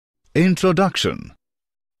Introduction.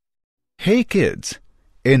 Hey kids,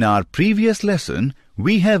 in our previous lesson,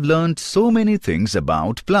 we have learned so many things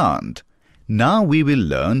about plant. Now we will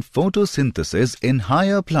learn photosynthesis in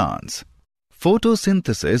higher plants.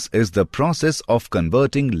 Photosynthesis is the process of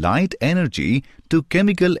converting light energy to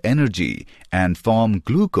chemical energy and form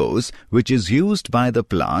glucose, which is used by the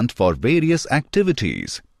plant for various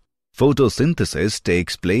activities. Photosynthesis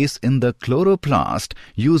takes place in the chloroplast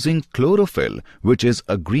using chlorophyll, which is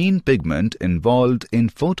a green pigment involved in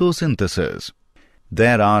photosynthesis.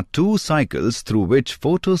 There are two cycles through which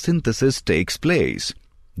photosynthesis takes place.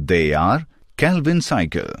 They are Calvin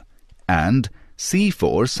cycle and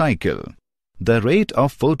C4 cycle. The rate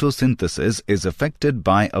of photosynthesis is affected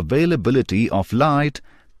by availability of light,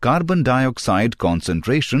 carbon dioxide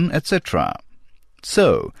concentration, etc.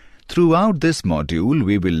 So, throughout this module,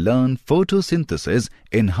 we will learn photosynthesis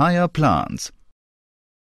in higher plants.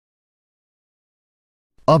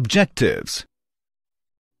 Objectives.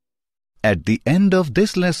 At the end of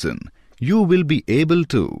this lesson, you will be able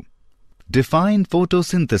to define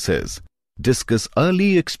photosynthesis, discuss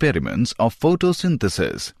early experiments of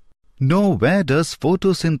photosynthesis, know where does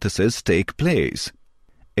photosynthesis take place,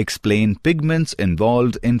 explain pigments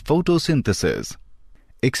involved in photosynthesis,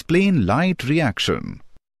 explain light reaction,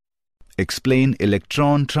 explain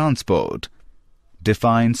electron transport,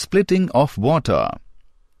 define splitting of water,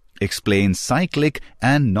 explain cyclic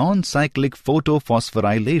and non-cyclic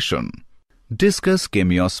photophosphorylation, discuss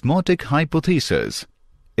chemiosmotic hypothesis,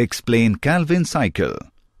 explain Calvin cycle,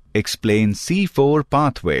 explain C4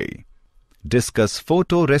 pathway, discuss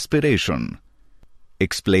photorespiration,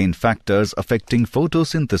 explain factors affecting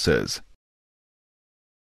photosynthesis.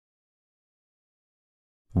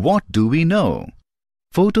 What do we know?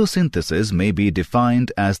 Photosynthesis may be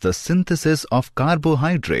defined as the synthesis of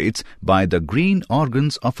carbohydrates by the green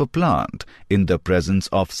organs of a plant in the presence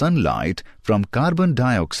of sunlight from carbon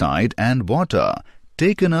dioxide and water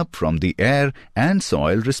taken up from the air and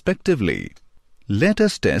soil respectively. Let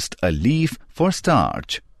us test a leaf for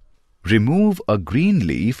starch. Remove a green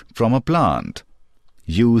leaf from a plant.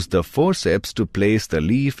 Use the forceps to place the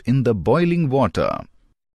leaf in the boiling water.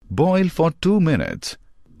 Boil for 2 minutes.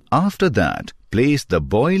 After that, place the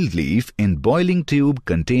boiled leaf in boiling tube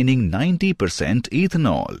containing 90%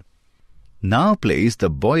 ethanol. Now place the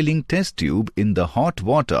boiling test tube in the hot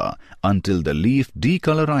water until the leaf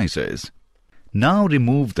decolorizes. Now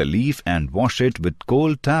remove the leaf and wash it with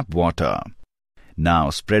cold tap water. Now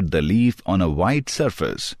spread the leaf on a white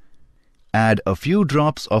surface. Add a few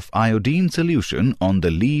drops of iodine solution on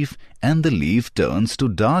the leaf and the leaf turns to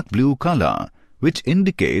dark blue color, which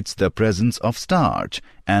indicates the presence of starch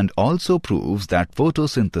and also proves that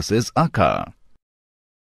photosynthesis occurs.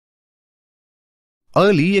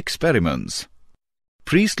 Early experiments.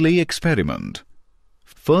 Priestley experiment.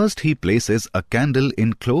 First he places a candle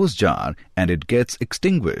in closed jar and it gets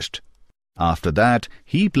extinguished. After that,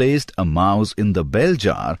 he placed a mouse in the bell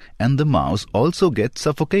jar and the mouse also gets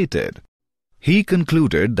suffocated. He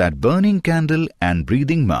concluded that burning candle and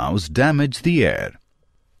breathing mouse damage the air.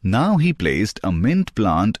 Now he placed a mint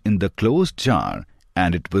plant in the closed jar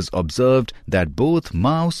and it was observed that both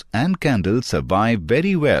mouse and candle survive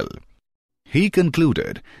very well. He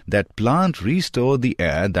concluded that plant restore the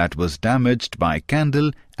air that was damaged by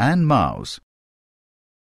candle and mouse.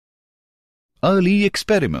 Early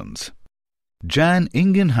experiments. Jan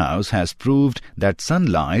Ingenhousz has proved that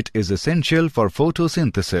sunlight is essential for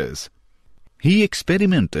photosynthesis. He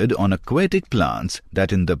experimented on aquatic plants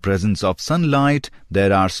that in the presence of sunlight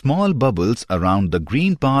there are small bubbles around the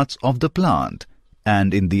green parts of the plant,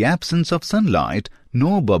 and in the absence of sunlight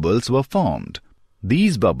no bubbles were formed.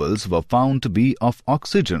 These bubbles were found to be of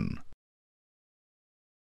oxygen.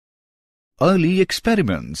 Early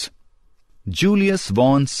experiments. Julius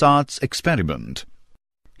von Saat's experiment.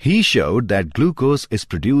 He showed that glucose is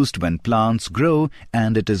produced when plants grow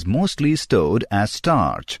and it is mostly stored as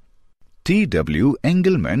starch. T.W.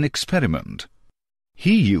 Engelmann experiment.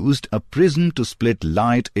 He used a prism to split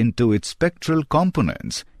light into its spectral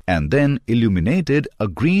components and then illuminated a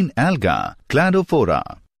green alga,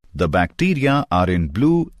 Cladophora. The bacteria are in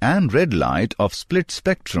blue and red light of split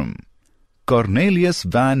spectrum. Cornelius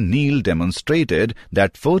van Niel demonstrated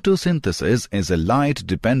that photosynthesis is a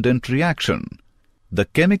light-dependent reaction. The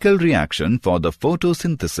chemical reaction for the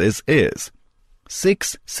photosynthesis is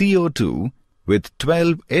 6CO2 with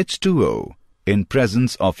 12 H2O in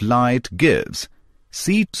presence of light gives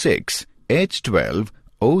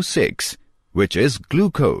C6H12O6, which is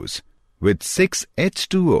glucose, with 6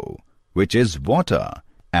 H2O, which is water,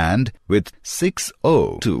 and with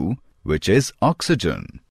 6O2, which is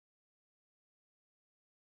oxygen.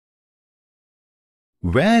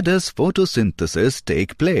 Where does photosynthesis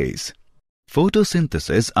take place?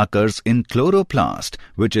 Photosynthesis occurs in chloroplast,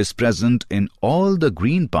 which is present in all the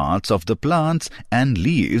green parts of the plants and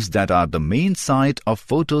leaves that are the main site of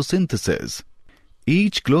photosynthesis.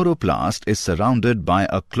 Each chloroplast is surrounded by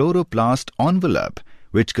a chloroplast envelope,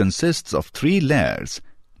 which consists of 3 layers.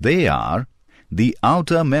 They are the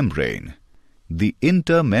outer membrane, the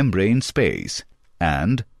intermembrane space,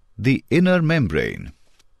 and the inner membrane.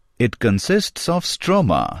 It consists of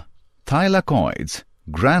stroma, thylakoids,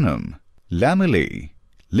 granum, lamellae,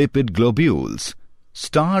 lipid globules,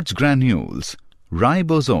 starch granules,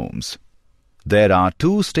 ribosomes. There are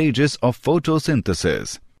 2 stages of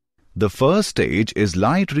photosynthesis. The first stage is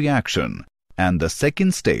light reaction and the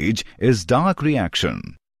second stage is dark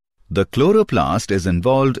reaction. The chloroplast is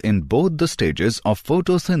involved in both the stages of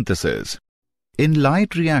photosynthesis. In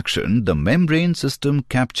light reaction, the membrane system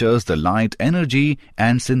captures the light energy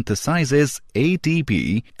and synthesizes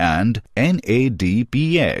ATP and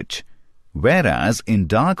NADPH. Whereas in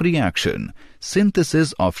dark reaction,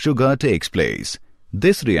 synthesis of sugar takes place.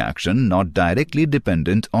 This reaction not directly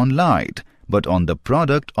dependent on light, but on the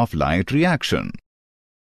product of light reaction.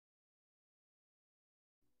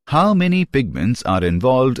 How many pigments are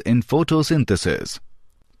involved in photosynthesis?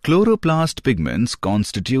 Chloroplast pigments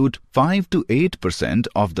constitute 5 to 8%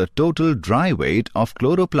 of the total dry weight of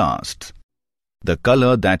chloroplasts. The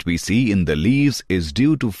color that we see in the leaves is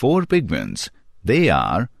due to 4 pigments. They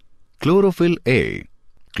are chlorophyll A,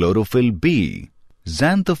 chlorophyll B,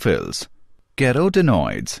 xanthophylls,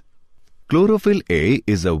 carotenoids. Chlorophyll A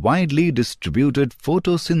is a widely distributed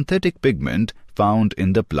photosynthetic pigment found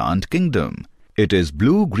in the plant kingdom. It is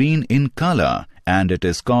blue-green in color and it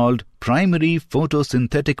is called primary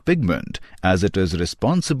photosynthetic pigment as it is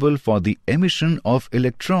responsible for the emission of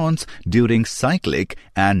electrons during cyclic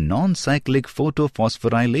and non-cyclic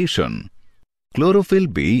photophosphorylation. Chlorophyll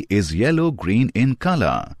B is yellow-green in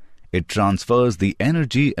color. It transfers the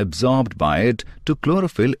energy absorbed by it to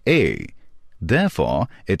chlorophyll A. Therefore,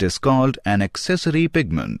 it is called an accessory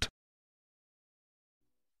pigment.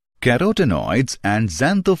 Carotenoids and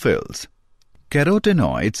xanthophylls.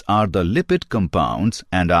 Carotenoids are the lipid compounds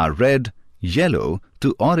and are red, yellow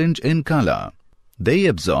to orange in color. They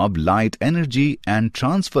absorb light energy and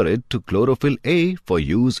transfer it to chlorophyll A for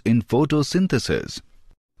use in photosynthesis.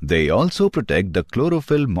 They also protect the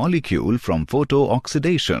chlorophyll molecule from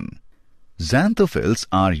photooxidation. Xanthophylls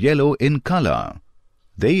are yellow in color.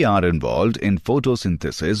 They are involved in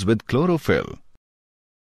photosynthesis with chlorophyll.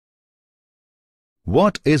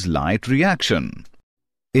 What is light reaction?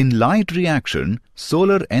 In light reaction,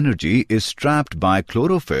 solar energy is trapped by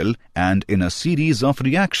chlorophyll and in a series of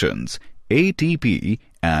reactions, ATP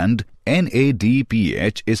and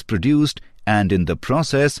NADPH is produced and in the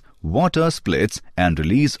process, water splits and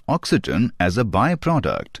release oxygen as a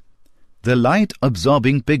byproduct. The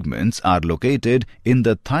light-absorbing pigments are located in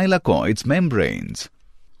the thylakoids membranes.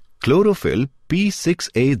 Chlorophyll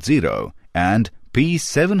P680 and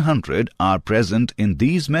P700 are present in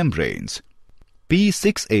these membranes.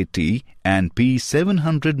 P680 and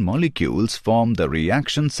P700 molecules form the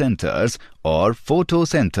reaction centers or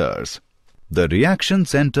photocenters. The reaction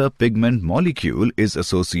center pigment molecule is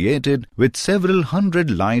associated with several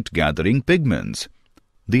hundred light-gathering pigments.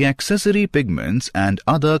 The accessory pigments and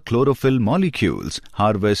other chlorophyll molecules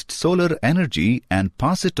harvest solar energy and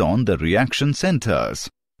pass it on the reaction centers.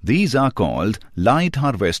 These are called light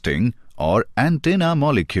harvesting or antenna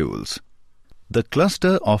molecules. The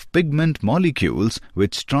cluster of pigment molecules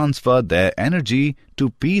which transfer their energy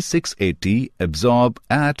to P680 absorb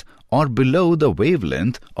at or below the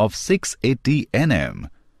wavelength of 680 nm.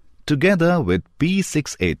 Together with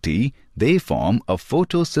P680, they form a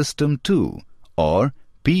photosystem 2 or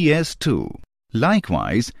PS2.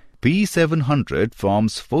 Likewise, P700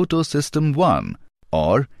 forms photosystem 1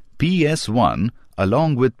 or PS1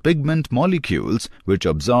 along with pigment molecules which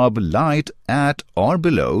absorb light at or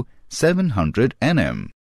below 700 nm.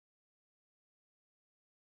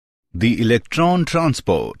 The electron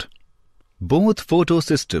transport. Both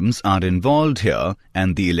photosystems are involved here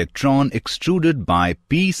and the electron extruded by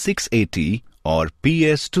P680 or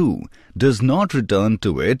PS2 does not return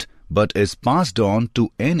to it but is passed on to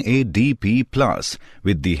NADP+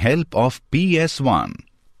 with the help of PS1.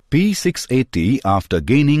 P680 after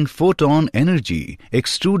gaining photon energy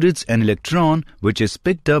extrudes an electron which is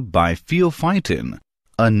picked up by pheophytin,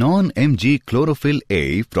 a non-Mg chlorophyll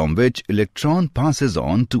A from which electron passes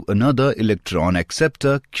on to another electron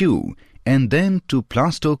acceptor Q and then to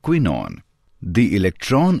plastoquinone. The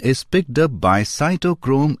electron is picked up by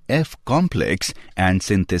cytochrome F complex and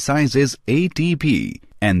synthesizes ATP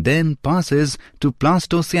and then passes to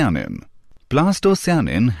plastocyanin.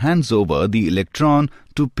 plastocyanin hands over the electron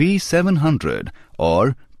to P700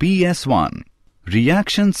 or PS1.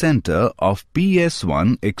 Reaction center of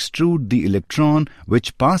PS1 extrude the electron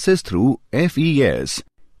which passes through FES,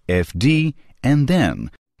 FD and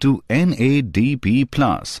then to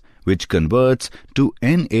NADP+, which converts to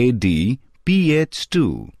NADPH2.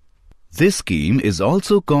 This scheme is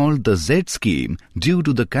also called the Z scheme due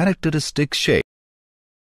to the characteristic shape.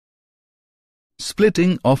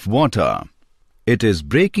 Splitting of water. It is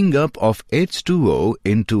breaking up of H2O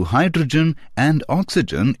into hydrogen and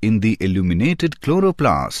oxygen in the illuminated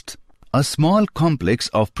chloroplast. A small complex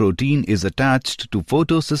of protein is attached to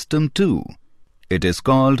photosystem 2. It is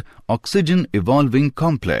called oxygen evolving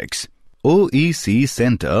complex. OEC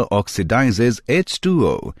center oxidizes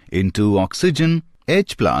H2O into oxygen,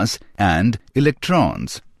 H+, and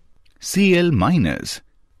electrons. Cl-,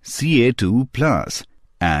 Ca2+,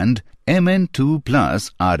 and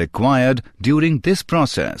Mn2+ are required during this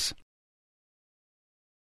process.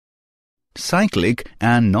 Cyclic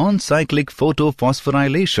and non-cyclic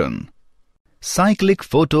photophosphorylation. Cyclic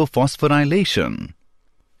photophosphorylation.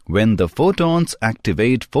 When the photons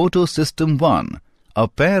activate photosystem 1, a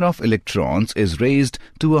pair of electrons is raised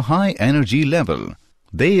to a high energy level.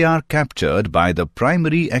 They are captured by the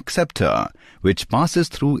primary acceptor, which passes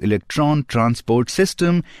through electron transport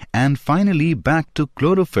system and finally back to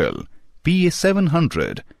chlorophyll,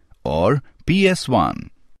 P700 or PS1.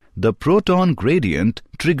 The proton gradient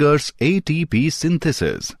triggers ATP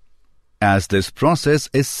synthesis. As this process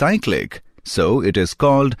is cyclic, so it is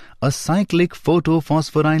called a cyclic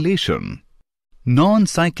photophosphorylation.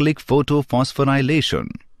 Non-cyclic photophosphorylation.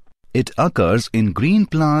 It occurs in green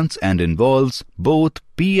plants and involves both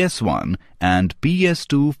PS1 and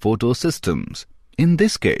PS2 photosystems. In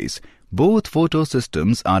this case, both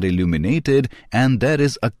photosystems are illuminated and there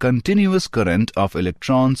is a continuous current of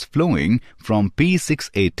electrons flowing from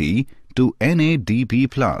P680 to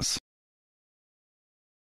NADP+.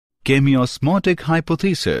 Chemiosmotic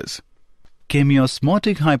hypothesis.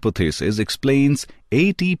 Chemiosmotic hypothesis explains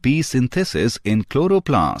ATP synthesis in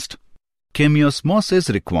chloroplast. Chemiosmosis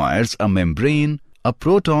requires a membrane, a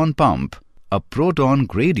proton pump, a proton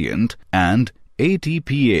gradient and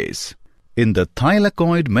ATPase. In the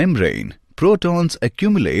thylakoid membrane, protons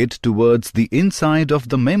accumulate towards the inside of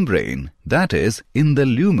the membrane, that is, in the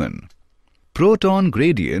lumen. Proton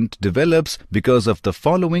gradient develops because of the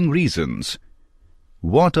following reasons.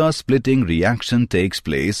 Water splitting reaction takes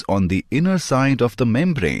place on the inner side of the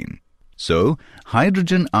membrane. So,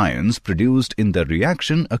 hydrogen ions produced in the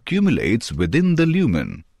reaction accumulates within the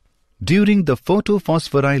lumen. During the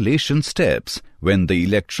photophosphorylation steps, when the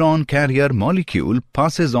electron carrier molecule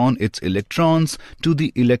passes on its electrons to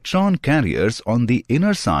the electron carriers on the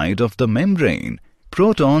inner side of the membrane,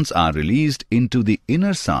 protons are released into the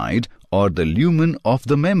inner side or the lumen of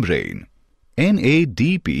the membrane.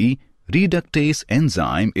 NADP reductase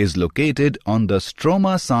enzyme is located on the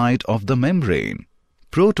stroma side of the membrane.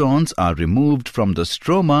 Protons are removed from the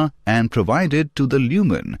stroma and provided to the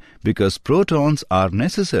lumen because protons are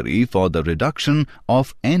necessary for the reduction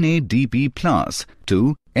of NADP+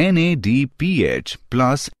 to NADPH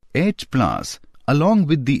plus H+, along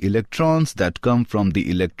with the electrons that come from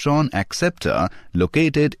the electron acceptor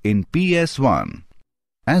located in PS1.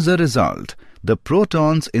 As a result, the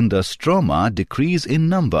protons in the stroma decrease in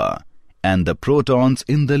number and the protons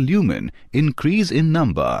in the lumen increase in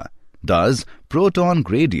number. Thus, proton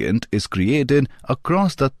gradient is created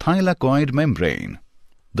across the thylakoid membrane.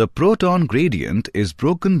 The proton gradient is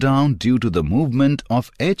broken down due to the movement of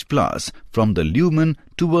H+ from the lumen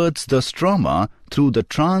towards the stroma through the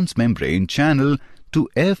transmembrane channel to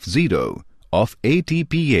F0 of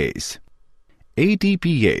ATPase.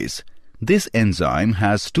 ATPase. This enzyme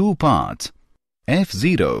has two parts,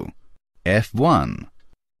 F0, F1.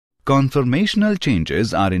 Conformational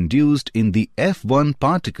changes are induced in the F1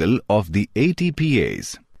 particle of the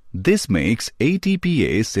ATPase. This makes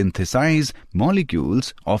ATPase synthesize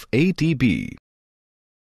molecules of ATP.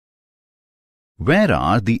 Where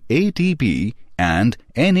are the ATP and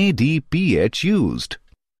NADPH used?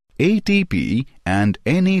 ATP and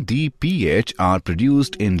NADPH are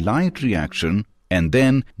produced in light reaction and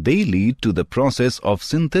then they lead to the process of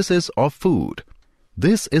synthesis of food.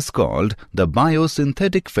 This is called the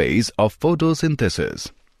biosynthetic phase of photosynthesis.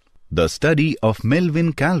 The study of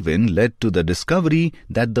Melvin Calvin led to the discovery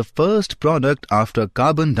that the first product after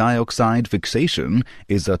carbon dioxide fixation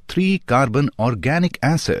is a 3-carbon organic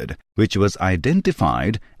acid, which was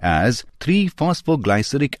identified as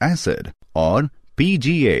 3-phosphoglyceric acid or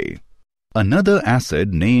PGA. Another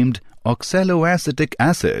acid named oxaloacetic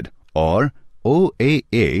acid or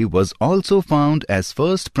OAA was also found as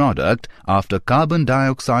first product after carbon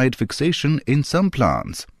dioxide fixation in some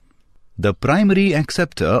plants. The primary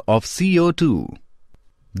acceptor of CO2.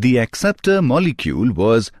 The acceptor molecule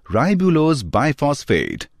was ribulose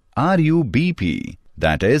biphosphate, RUBP,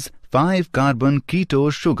 that is 5-carbon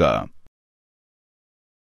ketose sugar.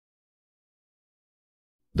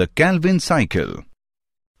 The Calvin cycle.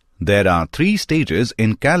 There are 3 stages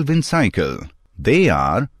in Calvin cycle. They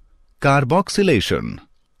are carboxylation,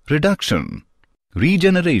 reduction,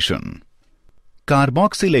 regeneration.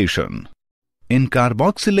 Carboxylation. In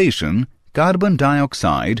carboxylation, carbon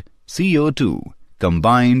dioxide, CO2,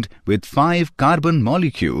 combined with 5-carbon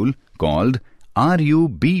molecule called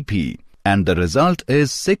RUBP, and the result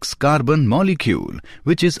is 6-carbon molecule,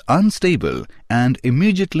 which is unstable and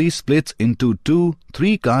immediately splits into 2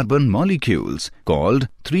 3-carbon molecules called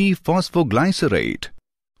 3-phosphoglycerate.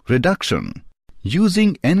 Reduction.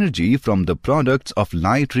 Using energy from the products of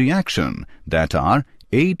light reaction, that are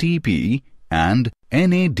ATP and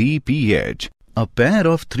NADPH, a pair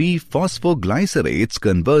of 3-phosphoglycerates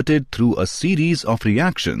converted through a series of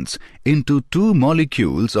reactions into 2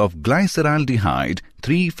 molecules of glyceraldehyde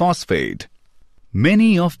 3-phosphate.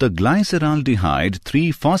 Many of the glyceraldehyde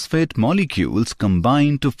 3-phosphate molecules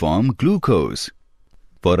combine to form glucose.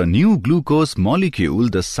 For a new glucose molecule,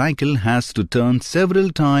 the cycle has to turn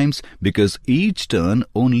several times because each turn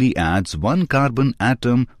only adds 1 carbon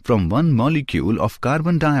atom from 1 molecule of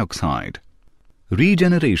carbon dioxide.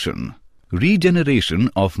 Regeneration. Regeneration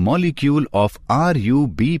of molecule of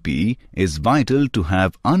RUBP is vital to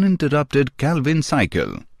have uninterrupted Calvin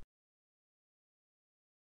cycle.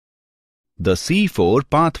 The C4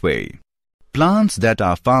 pathway. Plants that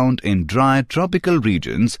are found in dry tropical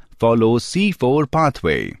regions follow C4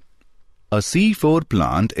 pathway. A C4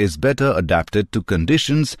 plant is better adapted to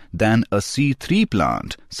conditions than a C3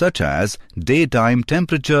 plant, such as daytime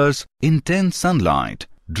temperatures, intense sunlight,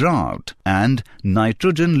 drought, and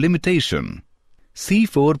nitrogen limitation.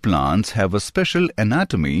 C4 plants have a special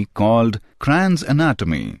anatomy called Cran's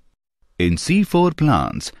anatomy. In C4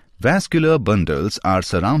 plants, vascular bundles are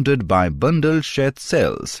surrounded by bundle-shed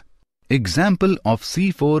cells. Example of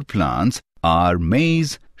C4 plants are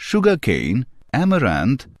maize, sugarcane,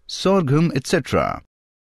 amaranth, sorghum, etc.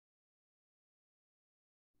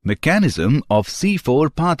 Mechanism of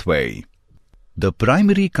C4 pathway. The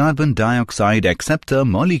primary carbon dioxide acceptor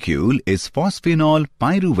molecule is phosphenol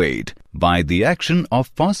pyruvate by the action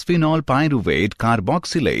of phosphenol pyruvate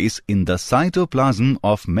carboxylase in the cytoplasm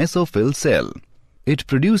of mesophyll cell. It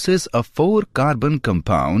produces a 4-carbon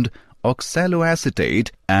compound oxaloacetate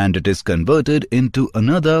and it is converted into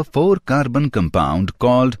another 4-carbon compound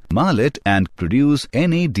called malate and produce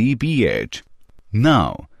NADPH.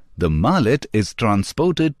 Now, the malate is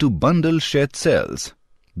transported to bundle-shed cells.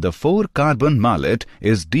 The 4-carbon malate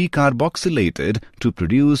is decarboxylated to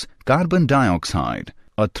produce carbon dioxide,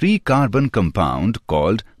 a 3-carbon compound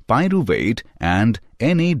called pyruvate and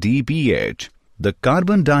NADPH. The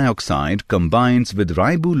carbon dioxide combines with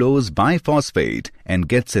ribulose biphosphate and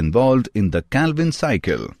gets involved in the Calvin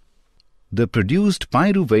cycle. The produced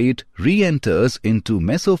pyruvate re-enters into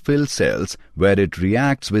mesophyll cells where it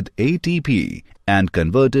reacts with ATP and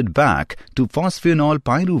converted back to phosphenol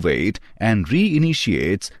pyruvate and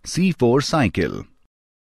reinitiates C4 cycle.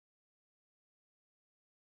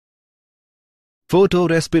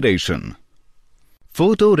 Photorespiration.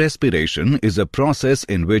 Photorespiration is a process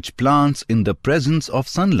in which plants in the presence of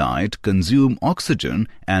sunlight consume oxygen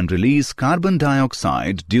and release carbon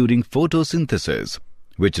dioxide during photosynthesis,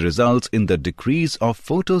 which results in the decrease of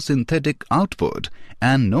photosynthetic output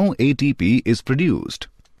and no ATP is produced.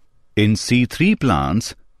 In C3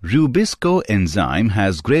 plants, Rubisco enzyme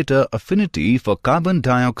has greater affinity for carbon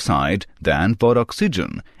dioxide than for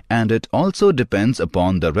oxygen, and it also depends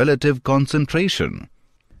upon the relative concentration.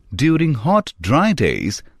 During hot, dry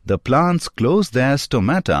days, the plants close their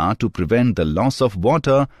stomata to prevent the loss of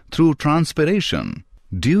water through transpiration,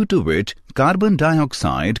 due to which carbon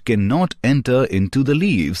dioxide cannot enter into the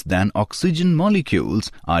leaves than oxygen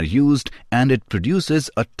molecules are used and it produces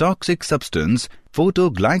a toxic substance,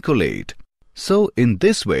 photoglycolate. So, in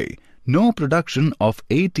this way, no production of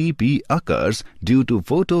ATP occurs due to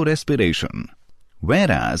photorespiration.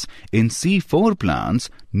 Whereas in C4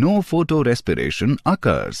 plants, no photorespiration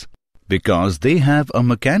occurs because they have a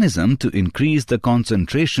mechanism to increase the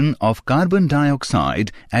concentration of carbon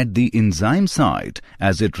dioxide at the enzyme site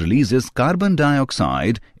as it releases carbon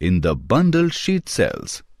dioxide in the bundle sheath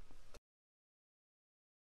cells.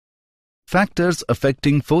 Factors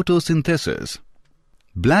affecting photosynthesis.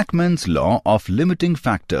 Blackman's law of limiting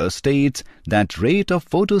factor states that rate of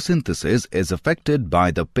photosynthesis is affected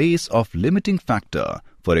by the pace of limiting factor,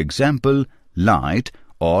 for example, light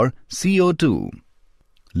or CO2.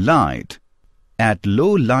 Light. At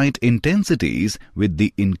low light intensities, with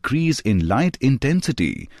the increase in light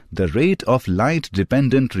intensity, the rate of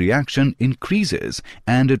light-dependent reaction increases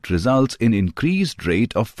and it results in increased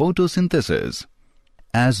rate of photosynthesis.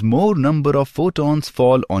 As more number of photons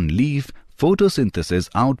fall on leaf, photosynthesis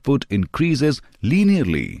output increases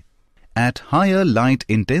linearly. At higher light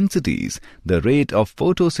intensities, the rate of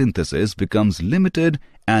photosynthesis becomes limited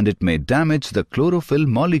and it may damage the chlorophyll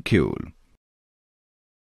molecule.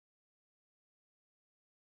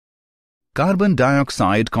 Carbon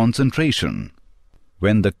dioxide concentration.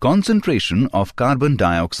 When the concentration of carbon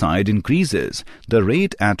dioxide increases, the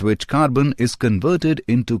rate at which carbon is converted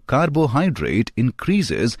into carbohydrate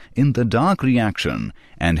increases in the dark reaction,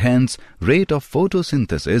 and hence rate of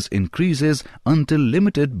photosynthesis increases until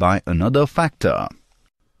limited by another factor.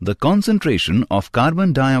 The concentration of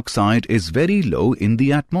carbon dioxide is very low in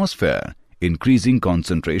the atmosphere. Increasing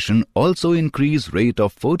concentration also increase rate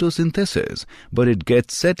of photosynthesis, but it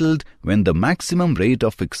gets settled when the maximum rate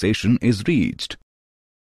of fixation is reached.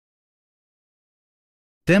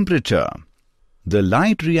 Temperature. The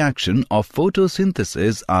light reaction of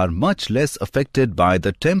photosynthesis are much less affected by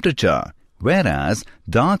the temperature, whereas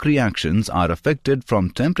dark reactions are affected from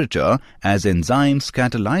temperature as enzymes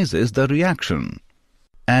catalyzes the reaction.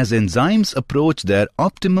 As enzymes approach their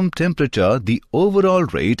optimum temperature, the overall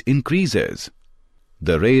rate increases.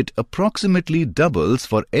 The rate approximately doubles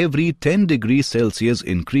for every 10 degrees Celsius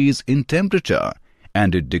increase in temperature,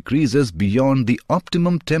 and it decreases beyond the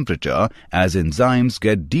optimum temperature as enzymes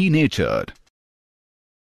get denatured.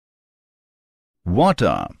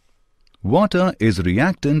 Water. Water is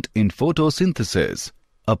reactant in photosynthesis.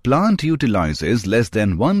 A plant utilizes less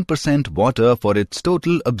than 1% water for its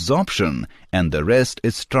total absorption and the rest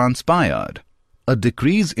is transpired. A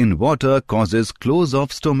decrease in water causes close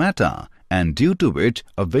of stomata, and due to which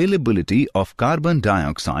availability of carbon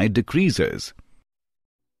dioxide decreases.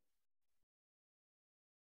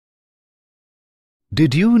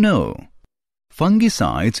 Did you know?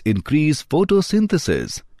 Fungicides increase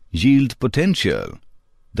photosynthesis, yield potential.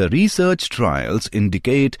 The research trials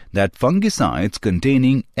indicate that fungicides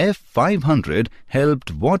containing F500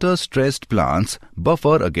 helped water-stressed plants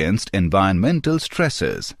buffer against environmental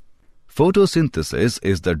stresses. Photosynthesis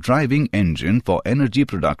is the driving engine for energy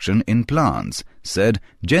production in plants, said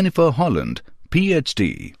Jennifer Holland,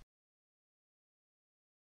 PhD.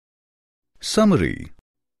 Summary.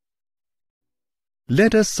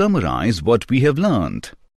 Let us summarize what we have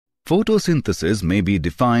learned. Photosynthesis may be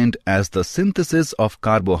defined as the synthesis of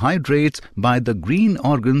carbohydrates by the green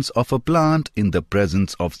organs of a plant in the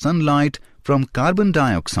presence of sunlight from carbon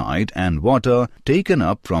dioxide and water taken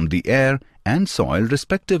up from the air and soil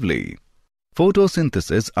respectively.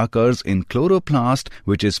 Photosynthesis occurs in chloroplast,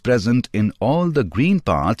 which is present in all the green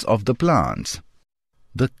parts of the plants.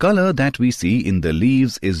 The color that we see in the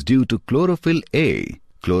leaves is due to chlorophyll A,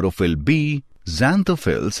 chlorophyll B,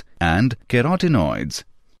 xanthophylls and carotenoids.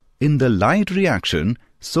 In the light reaction,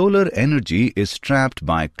 solar energy is trapped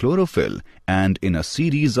by chlorophyll and in a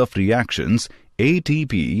series of reactions,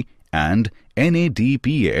 ATP and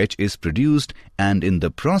NADPH is produced, and in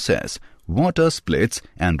the process, water splits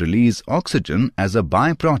and release oxygen as a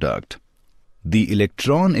byproduct. The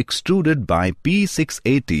electron extruded by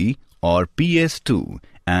P680 or PS2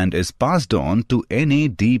 and is passed on to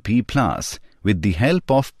NADP+ with the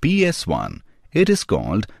help of PS1. It is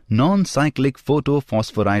called non-cyclic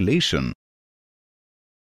photophosphorylation.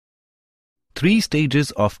 3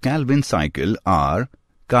 stages of Calvin cycle are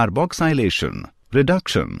carboxylation,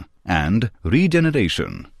 reduction, and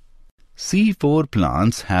regeneration. C4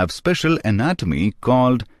 plants have special anatomy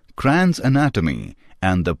called Kranz anatomy,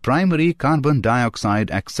 and the primary carbon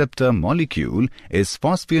dioxide acceptor molecule is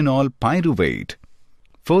phosphenol pyruvate.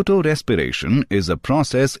 Photorespiration is a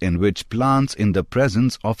process in which plants in the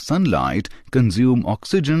presence of sunlight consume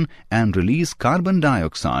oxygen and release carbon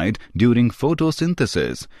dioxide during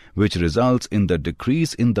photosynthesis, which results in the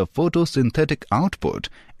decrease in the photosynthetic output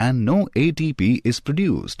and no ATP is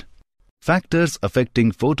produced. Factors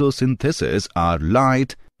affecting photosynthesis are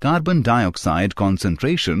light, carbon dioxide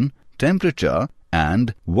concentration, temperature,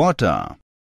 and water.